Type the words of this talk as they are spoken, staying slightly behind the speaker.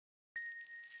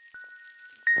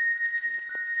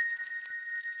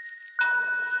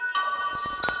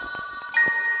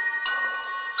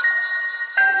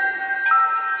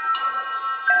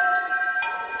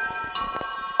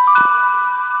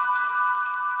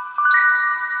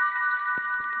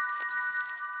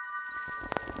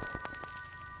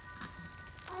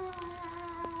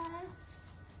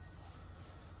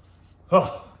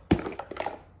Oh.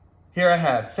 Here I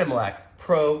have Similac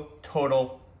Pro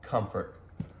Total Comfort.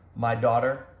 My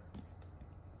daughter,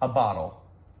 a bottle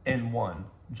in one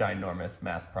ginormous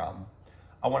math problem.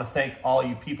 I want to thank all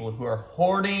you people who are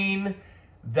hoarding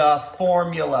the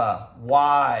formula.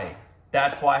 Why?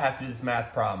 That's why I have to do this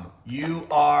math problem. You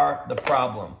are the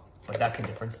problem, but that's a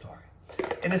different story.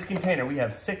 In this container, we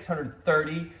have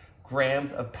 630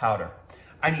 grams of powder.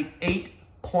 I need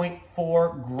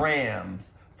 8.4 grams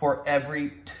for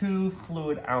every 2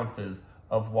 fluid ounces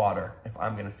of water if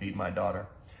I'm gonna feed my daughter.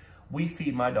 We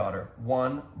feed my daughter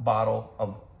 1 bottle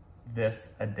of this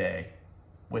a day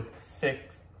with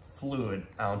 6 fluid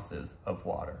ounces of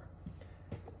water.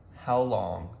 How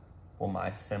long will my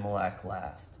Similac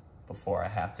last before I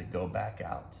have to go back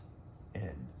out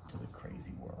into the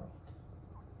crazy world?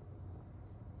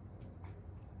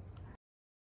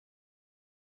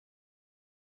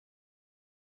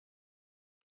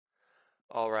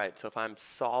 All right, so if I'm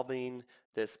solving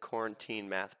this quarantine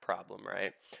math problem,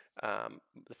 right,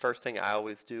 the first thing I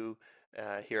always do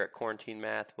here at Quarantine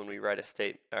Math when we write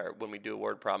a or when we do a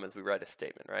word problem is we write a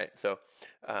statement, right? So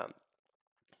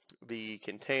the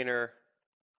container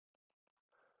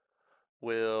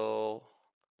will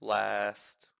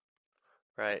last,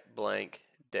 right, blank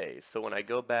days. So when I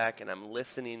go back and I'm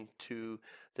listening to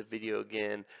the video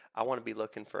again, I want to be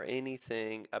looking for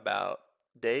anything about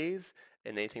days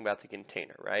and anything about the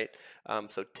container, right?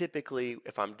 So typically,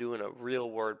 if I'm doing a real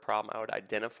word problem, I would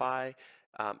identify,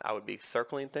 I would be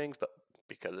circling things, but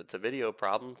because it's a video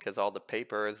problem, because all the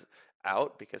paper is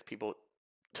out, because people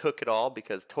took it all,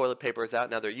 because toilet paper is out,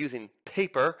 now they're using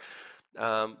paper,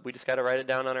 we just got to write it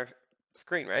down on our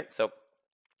screen, right? So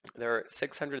there are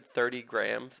 630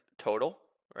 grams total,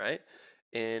 right,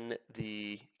 in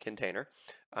the container.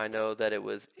 I know that it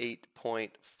was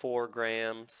 8.4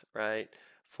 grams, right,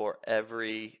 for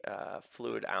every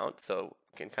fluid ounce. So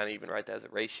you can kind of even write that as a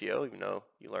ratio, even though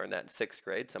you learned that in 6th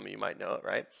grade. Some of you might know it,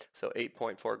 right? So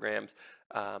 8.4 grams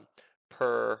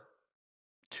per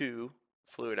 2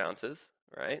 fluid ounces,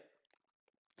 right?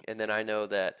 And then I know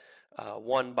that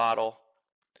 1 bottle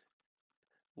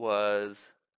was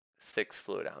 6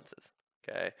 fluid ounces,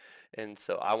 okay? And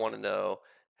so I want to know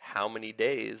how many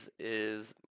days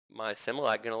is my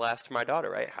Similac going to last for my daughter,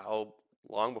 right? How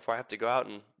long before I have to go out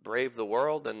and brave the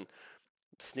world and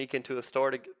sneak into a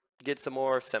store to get some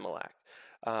more Similac?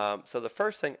 So the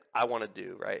first thing I want to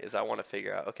do, right, is I want to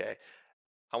figure out, okay,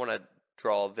 I want to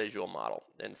draw a visual model.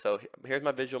 And so here's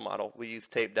my visual model. We use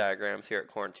tape diagrams here at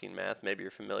Quarantine Math. Maybe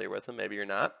you're familiar with them, maybe you're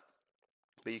not,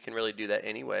 but you can really do that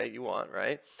any way you want,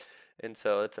 right? And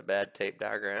so it's a bad tape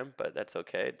diagram, but that's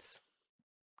okay. It's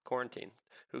quarantine.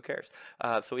 Who cares?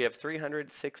 So we have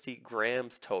 360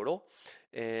 grams total,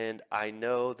 and I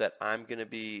know that I'm going to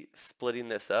be splitting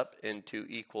this up into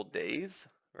equal days,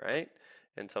 right?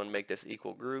 And so I'm going to make this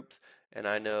equal groups, and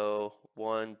I know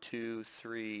 1, 2,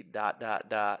 3, dot, dot,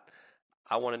 dot.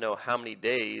 I want to know how many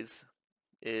days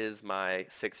is my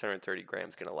 630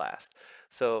 grams going to last.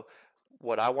 So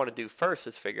what I want to do first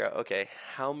is figure out, okay,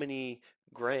 how many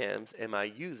grams am I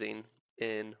using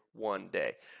in one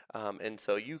day? And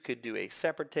so you could do a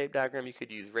separate tape diagram. You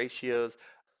could use ratios.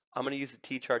 I'm going to use a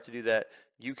T-chart to do that.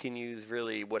 You can use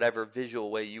really whatever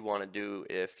visual way you want to do.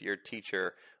 If your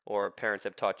teacher or parents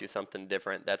have taught you something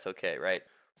different, that's okay, right?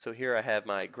 So here I have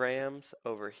my grams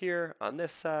over here on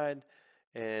this side,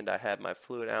 and I have my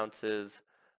fluid ounces,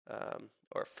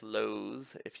 or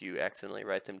flows if you accidentally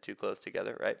write them too close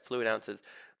together, right? Fluid ounces.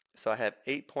 So I have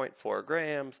 8.4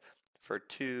 grams for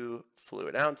 2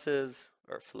 fluid ounces,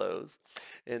 or flows.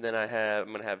 And then I'm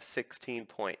going to have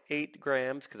 16.8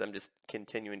 grams, because I'm just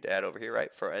continuing to add over here,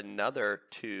 right, for another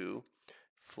 2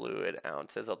 fluid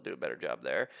ounces. I'll do a better job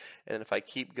there. And if I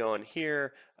keep going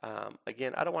here,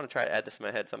 again, I don't want to try to add this in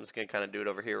my head, so I'm just going to kind of do it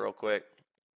over here real quick.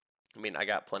 I mean, I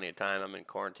got plenty of time. I'm in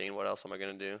quarantine. What else am I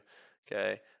going to do?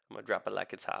 Okay. I'm going to drop it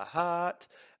like it's hot.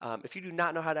 If you do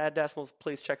not know how to add decimals,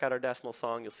 please check out our decimal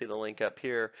song. You'll see the link up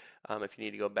here if you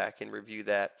need to go back and review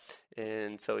that.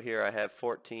 And so here I have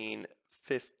 14,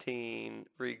 15,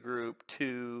 regroup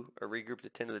 2, or regroup to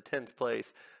 10 to the 10th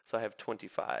place. So I have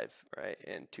 25, right,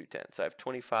 and 2/10. So I have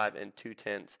 25 and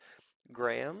 2/10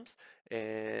 grams.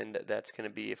 And that's going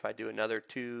to be, if I do another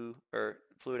 2 or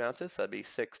fluid ounces, so that'd be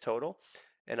 6 total.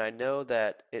 And I know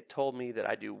that it told me that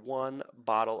I do 1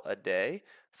 bottle a day.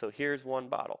 So here's 1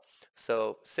 bottle.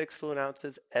 So 6 fluid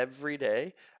ounces every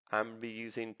day. I'm going to be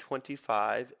using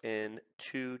 25 and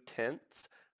 2/10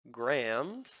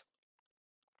 grams.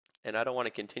 And I don't want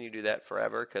to continue to do that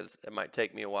forever because it might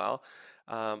take me a while.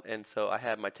 And so I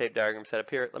have my tape diagram set up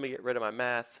here. Let me get rid of my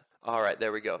math All right,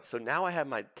 there we go. So now I have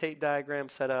my tape diagram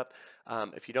set up.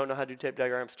 If you don't know how to do tape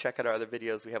diagrams, check out our other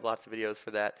videos. We have lots of videos for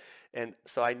that. And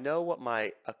so I know what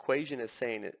my equation is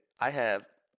saying. I have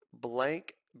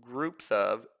blank groups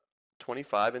of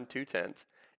 25 and 2/10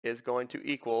 is going to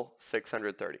equal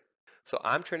 630. So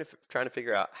I'm trying to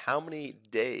figure out how many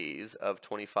days of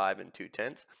 25 and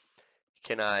 2/10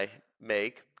 can I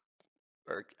make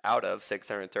or out of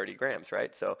 630 grams,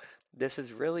 right? So this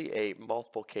is really a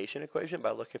multiplication equation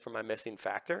by looking for my missing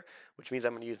factor, which means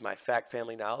I'm going to use my fact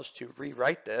family knowledge to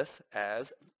rewrite this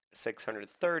as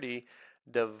 630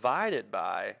 divided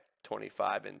by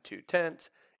 25 and 2/10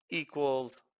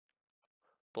 equals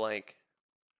blank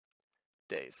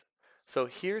days. So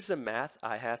here's the math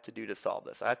I have to do to solve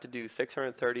this. I have to do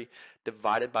 630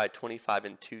 divided by 25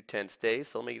 and 2/10 days.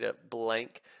 So let me get a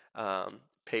blank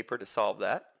paper to solve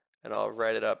that. And I'll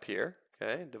write it up here.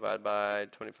 Okay, divided by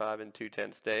 25 and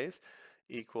 2/10 days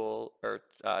equal, or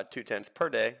 2/10 per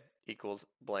day equals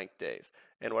blank days.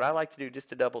 And what I like to do, just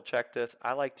to double check this,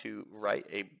 I like to write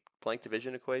a blank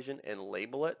division equation and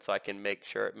label it so I can make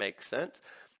sure it makes sense.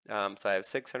 So I have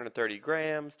 630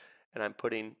 grams, and I'm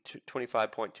putting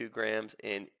 25.2 grams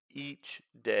in each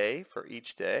day for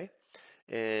each day.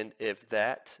 And if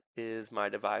that is my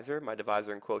divisor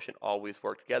and quotient always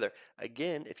work together.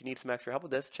 Again, if you need some extra help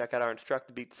with this, check out our Instruct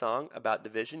to Beat song about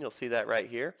division. You'll see that right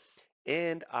here.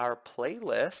 And our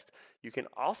playlist, you can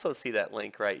also see that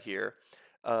link right here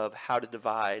of how to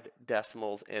divide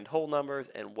decimals and whole numbers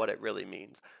and what it really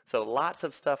means. So lots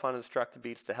of stuff on Instruct to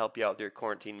Beats to help you out with your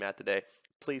quarantine math today.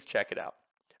 Please check it out.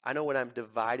 I know when I'm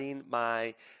dividing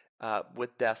my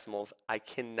with decimals, I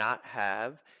cannot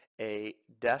have a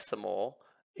decimal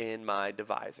in my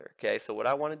divisor. Okay, so what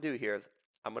I want to do here is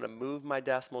I'm going to move my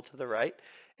decimal to the right.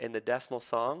 In the decimal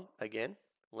song, again,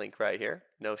 link right here.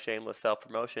 No shameless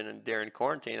self-promotion and during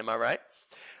quarantine, am I right?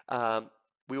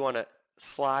 We want to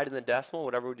slide in the decimal,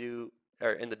 whatever we do,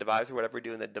 or in the divisor, whatever we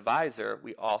do in the divisor,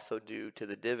 we also do to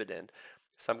the dividend.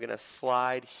 So I'm going to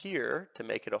slide here to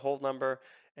make it a whole number,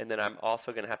 and then I'm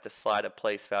also going to have to slide a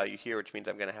place value here, which means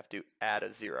I'm going to have to add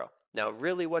a 0. Now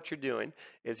really what you're doing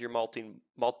is you're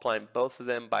multiplying both of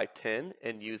them by 10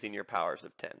 and using your powers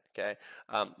of 10, okay?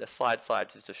 The slide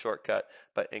is just a shortcut,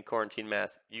 but in quarantine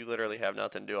math, you literally have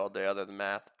nothing to do all day other than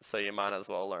math, so you might as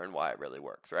well learn why it really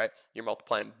works, right? You're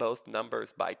multiplying both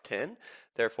numbers by 10,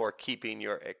 therefore keeping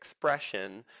your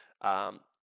expression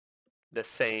the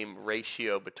same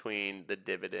ratio between the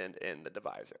dividend and the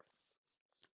divisor.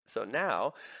 So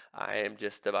now I am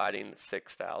just dividing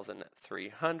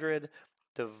 6,300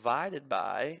 divided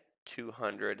by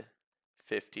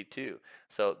 252.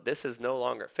 So this is no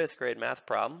longer a 5th grade math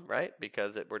problem, right?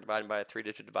 Because we're dividing by a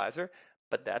 3-digit divisor,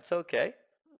 but that's okay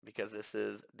because this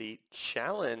is the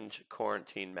challenge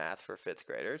quarantine math for 5th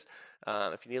graders.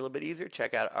 If you need a little bit easier,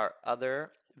 check out our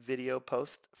other video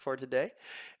post for today.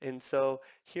 And so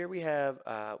here we have,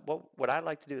 what I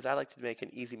like to do is I like to make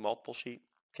an easy multiple sheet.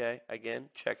 Okay, again,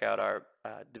 check out our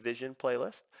division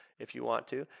playlist if you want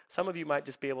to. Some of you might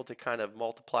just be able to kind of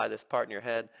multiply this part in your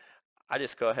head. I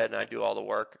just go ahead and I do all the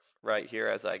work right here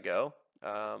as I go.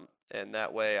 And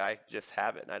that way I just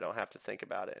have it and I don't have to think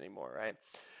about it anymore, right?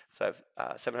 So I have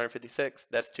 756,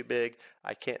 that's too big.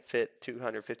 I can't fit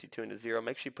 252 into 0.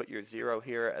 Make sure you put your 0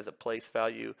 here as a place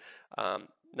value, not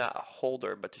a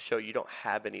holder, but to show you don't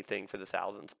have anything for the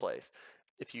thousands place.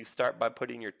 If you start by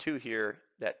putting your 2 here,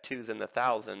 that 2's in the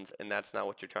thousands, and that's not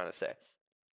what you're trying to say.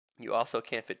 You also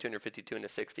can't fit 252 into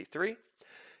 63.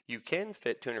 You can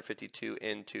fit 252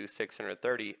 into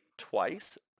 630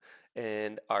 twice.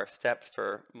 And our steps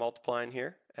for multiplying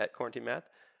here at Quarantine Math,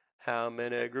 how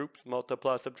many groups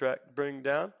multiply, subtract, bring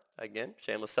down? Again,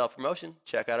 shameless self-promotion.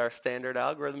 Check out our standard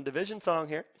algorithm division song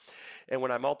here. And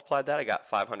when I multiplied that, I got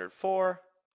 504.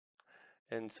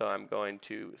 And so I'm going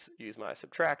to use my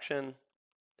subtraction.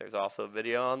 There's also a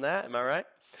video on that, am I right?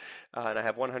 And I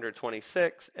have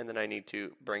 126, and then I need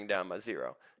to bring down my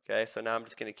 0. Okay, so now I'm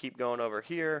just going to keep going over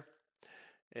here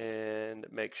and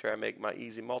make sure I make my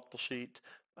easy multiple sheet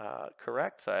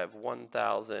correct. So I have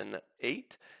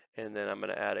 1,008, and then I'm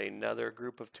going to add another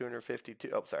group of 252.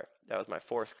 Oh, sorry, that was my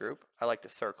 4th group. I like to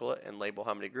circle it and label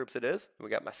how many groups it is. We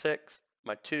got my 6,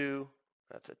 my 2,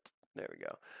 that's it. There we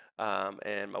go.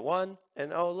 And my 1,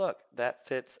 and oh look, that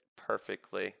fits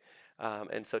perfectly.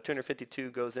 And so 252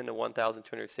 goes into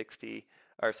 1,260,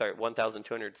 or sorry,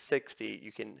 1,260.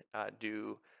 You can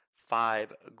do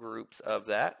 5 groups of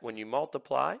that. When you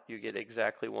multiply, you get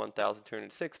exactly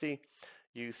 1,260.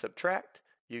 You subtract,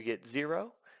 you get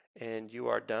 0, and you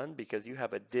are done because you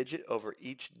have a digit over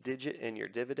each digit in your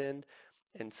dividend.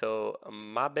 And so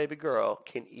my baby girl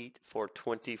can eat for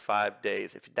 25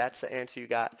 days. If that's the answer you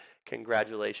got,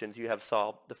 congratulations. You have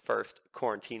solved the first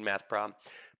quarantine math problem.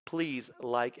 Please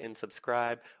like and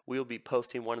subscribe. We'll be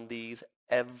posting one of these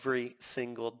every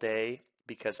single day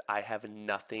because I have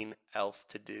nothing else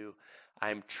to do.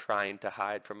 I'm trying to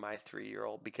hide from my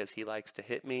 3-year-old because he likes to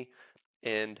hit me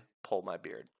and pull my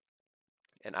beard.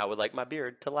 And I would like my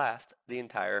beard to last the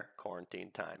entire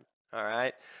quarantine time. All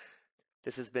right?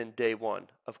 This has been day 1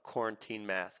 of Quarantine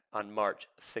Math on March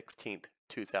 16th,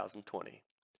 2020.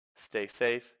 Stay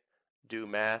safe, do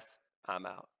math, I'm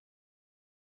out.